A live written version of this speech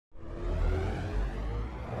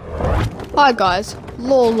Hi guys,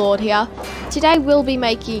 Lore Lord here. Today we'll be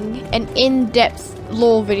making an in-depth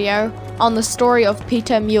lore video on the story of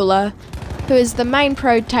Peter Müller, who is the main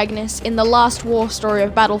protagonist in the last war story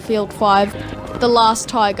of Battlefield 5, The Last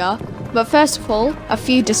Tiger. But first of all, a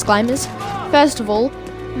few disclaimers. First of all,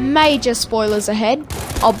 major spoilers ahead,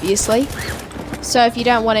 obviously. So if you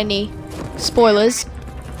don't want any spoilers,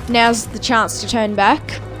 now's the chance to turn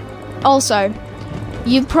back. Also,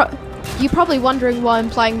 you're probably wondering why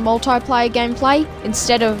I'm playing multiplayer gameplay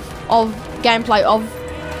instead of gameplay of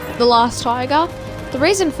The Last Tiger. The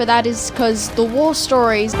reason for that is because the war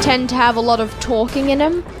stories tend to have a lot of talking in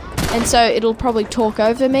them, and so it'll probably talk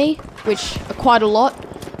over me, which quite a lot,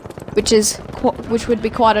 which would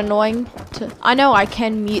be quite annoying. I know I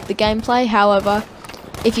can mute the gameplay, however,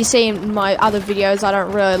 if you see in my other videos, I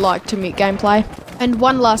don't really like to mute gameplay. And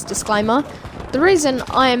one last disclaimer. The reason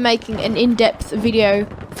I am making an in-depth video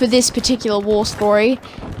for this particular war story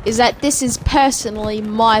is that this is personally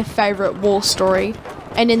my favourite war story,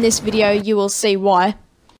 and in this video you will see why.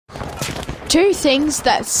 Two things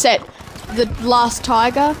that set The Last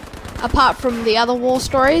Tiger apart from the other war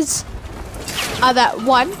stories are that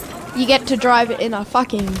one, you get to drive it in a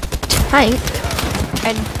fucking tank,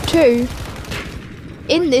 and two,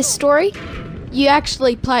 in this story, you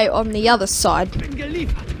actually play on the other side.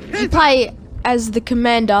 You play as the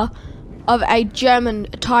commander of a German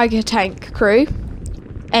Tiger tank crew,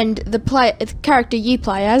 and the character you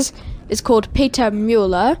play as is called Peter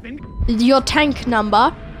Müller. Your tank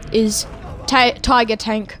number is Tiger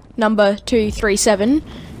tank number 237,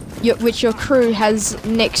 which your crew has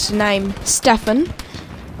nicknamed Stefan,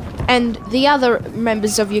 and the other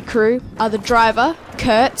members of your crew are the driver,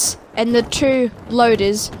 Kurtz, and the two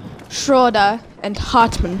loaders, Schroeder and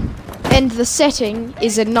Hartmann. And the setting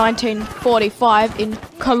is in 1945 in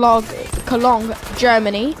Cologne,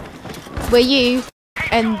 Germany, where you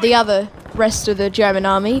and the rest of the German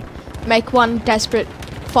army make one desperate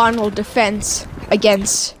final defense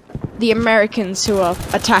against the Americans who are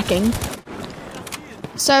attacking.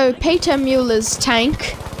 So Peter Müller's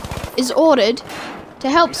tank is ordered to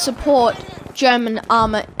help support German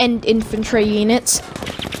armor and infantry units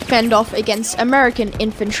fend off against American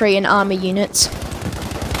infantry and army units.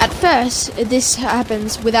 At first, this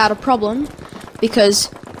happens without a problem, because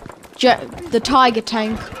the Tiger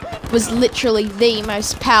tank was literally the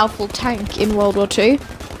most powerful tank in World War II.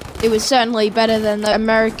 It was certainly better than the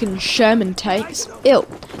American Sherman tanks. Ew,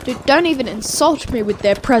 dude, don't even insult me with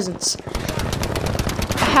their presence.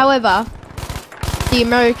 However, the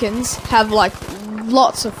Americans have like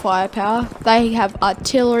lots of firepower. They have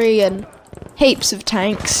artillery and heaps of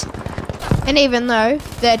tanks. And even though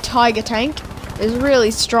their Tiger tank is really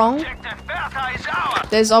strong,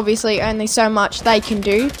 there's obviously only so much they can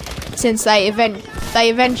do, since they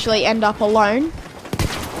eventually end up alone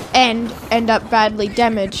and end up badly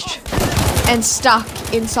damaged and stuck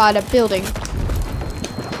inside a building.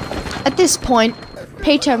 At this point,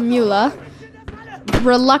 Peter Müller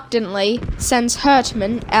reluctantly sends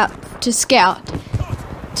Hartmann out to scout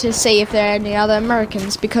to see if there are any other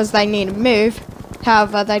Americans, because they need to move.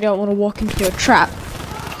 However, they don't want to walk into a trap.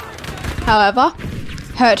 However,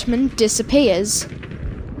 Hartmann disappears.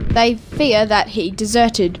 They fear that he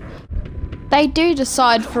deserted. They do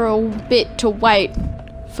decide for a bit to wait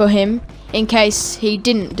for him in case he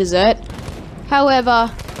didn't desert.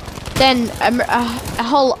 However, then a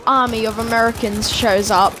whole army of Americans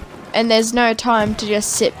shows up, and there's no time to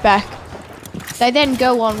just sit back. They then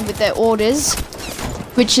go on with their orders,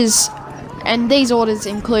 and these orders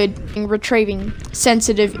include retrieving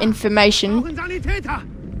sensitive information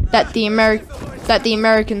that the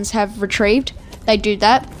Americans have retrieved. They do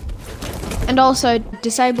that, and also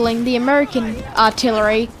disabling the American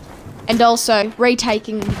artillery, and also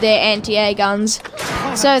retaking their anti-air guns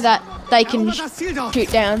so that they can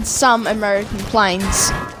shoot down some American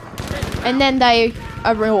planes. And then they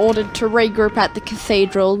are ordered to regroup at the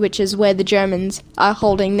cathedral, which is where the Germans are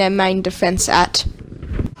holding their main defense at.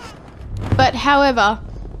 But however,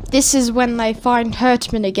 this is when they find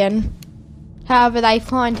Hartmann again. However, they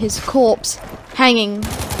find his corpse hanging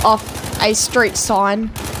off a street sign.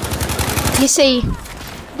 You see,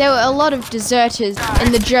 there were a lot of deserters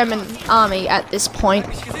in the German army at this point.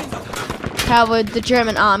 However, the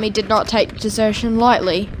German army did not take desertion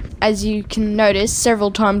lightly. As you can notice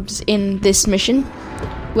several times in this mission,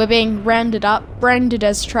 we're being rounded up, branded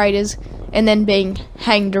as traitors, and then being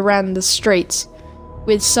hanged around the streets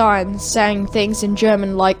with signs saying things in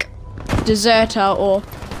German like deserter or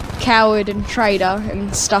coward and traitor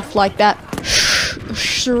and stuff like that.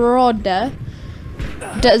 Schroeder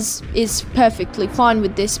is perfectly fine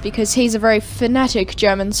with this, because he's a very fanatic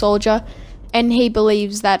German soldier and he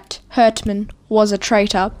believes that Hertman was a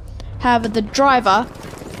traitor. However, the driver,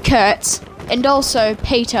 Kurtz, and also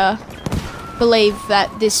Peter believe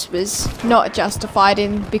that this was not justified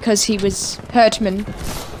in because Hertman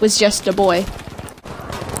was just a boy.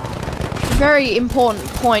 Very important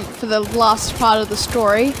point for the last part of the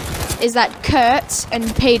story is that Kurtz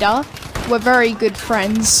and Peter were very good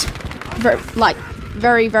friends.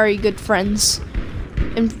 Very, very good friends.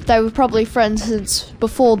 And they were probably friends since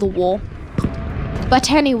before the war.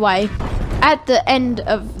 But anyway, at the end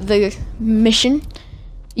of the mission,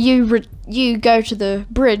 you go to the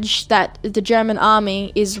bridge that the German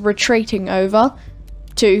army is retreating over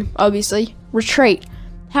to, obviously, retreat.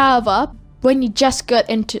 However, when you just get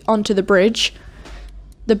onto the bridge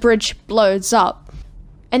blows up.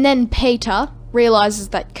 And then Peter realizes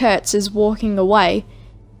that Kurtz is walking away.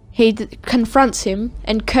 He confronts him,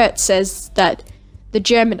 and Kurtz says that the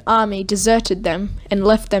German army deserted them and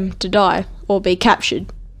left them to die or be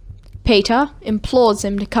captured. Peter implores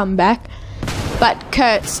him to come back, but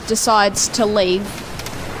Kurtz decides to leave.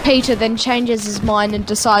 Peter then changes his mind and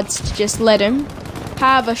decides to just let him.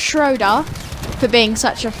 However, Schroeder, for being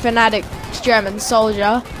such a fanatic German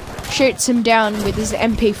soldier, shoots him down with his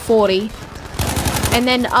MP40 and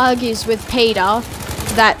then argues with Peter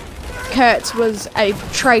that Kurtz was a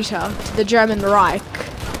traitor to the German Reich.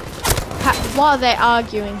 While they're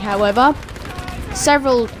arguing, however,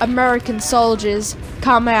 several American soldiers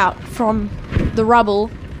come out from the rubble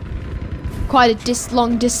quite a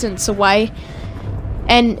long distance away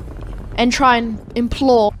and try and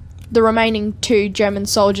implore the remaining 2 German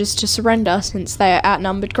soldiers to surrender since they are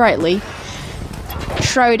outnumbered greatly.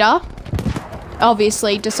 Schroeder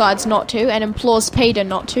obviously decides not to and implores Peter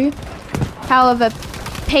not to. However,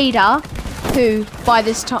 Peter, who by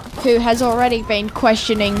this time has already been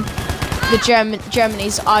questioning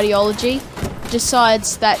Germany's ideology,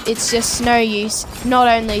 decides that it's just no use, not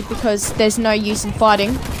only because there's no use in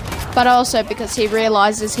fighting, but also because he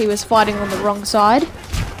realizes he was fighting on the wrong side.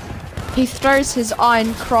 He throws his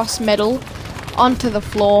Iron Cross medal onto the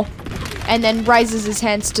floor and then raises his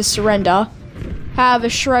hands to surrender. However,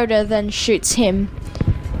 Schroeder then shoots him.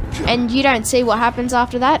 And you don't see what happens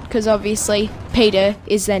after that, because obviously Peter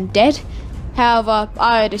is then dead. However,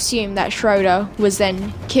 I would assume that Schroeder was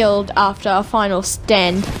then killed after a final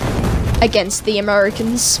stand against the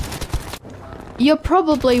Americans. You're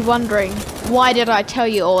probably wondering, why did I tell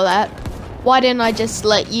you all that? Why didn't I just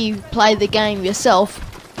let you play the game yourself?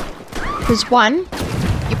 Because 1,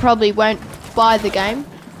 you probably won't buy the game.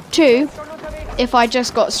 2, if I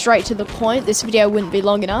just got straight to the point, this video wouldn't be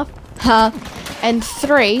long enough. And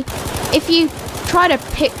 3, if you try to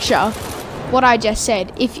picture what I just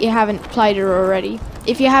said, if you haven't played it already.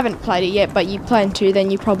 If you haven't played it yet, but you plan to, then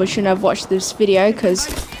you probably shouldn't have watched this video, because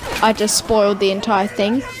I just spoiled the entire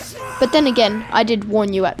thing. But then again, I did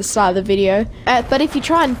warn you at the start of the video. But if you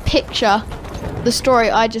try and picture the story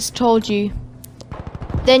I just told you,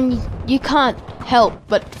 then you can't help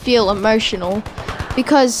but feel emotional,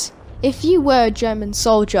 because if you were a German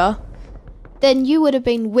soldier, then you would have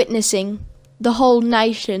been witnessing the whole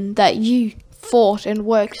nation that you fought and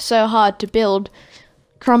worked so hard to build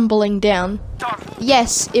crumbling down.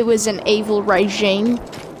 Yes, it was an evil regime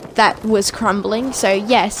that was crumbling, so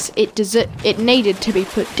yes, it needed to be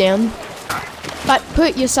put down. But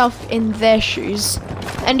put yourself in their shoes.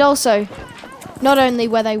 And also, not only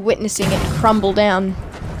were they witnessing it crumble down,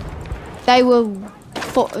 they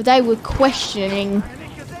were questioning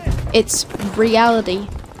its reality.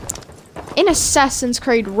 In Assassin's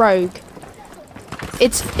Creed Rogue,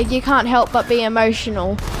 you can't help but be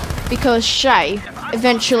emotional, because Shay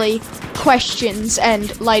eventually questions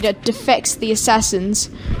and later defects the assassins,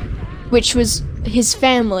 which was his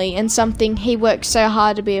family and something he worked so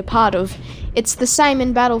hard to be a part of. It's the same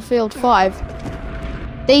in Battlefield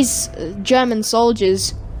 5. These German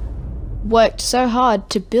soldiers worked so hard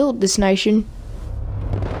to build this nation,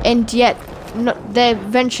 and yet they're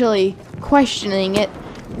eventually questioning it,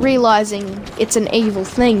 realizing it's an evil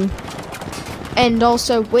thing, and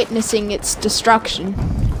also witnessing its destruction.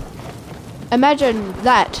 Imagine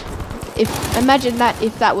that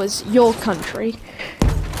if that was your country.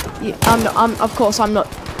 Of course, I'm not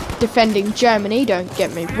defending Germany, don't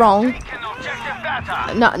get me wrong.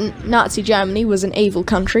 Nazi Germany was an evil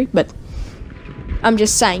country, but I'm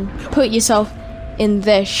just saying, put yourself in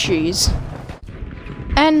their shoes.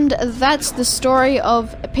 And that's the story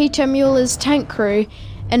of Peter Müller's tank crew,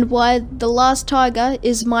 and why The Last Tiger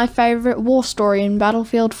is my favourite war story in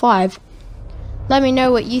Battlefield 5. Let me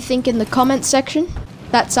know what you think in the comments section.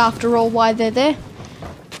 That's after all why they're there.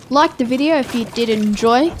 Like the video if you did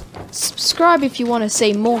enjoy. Subscribe if you want to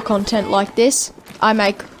see more content like this. I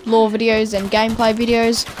make lore videos and gameplay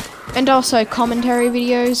videos, and also commentary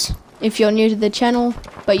videos if you're new to the channel,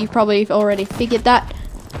 but you've probably already figured that.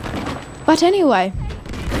 But anyway,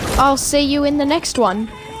 I'll see you in the next one.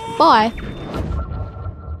 Bye.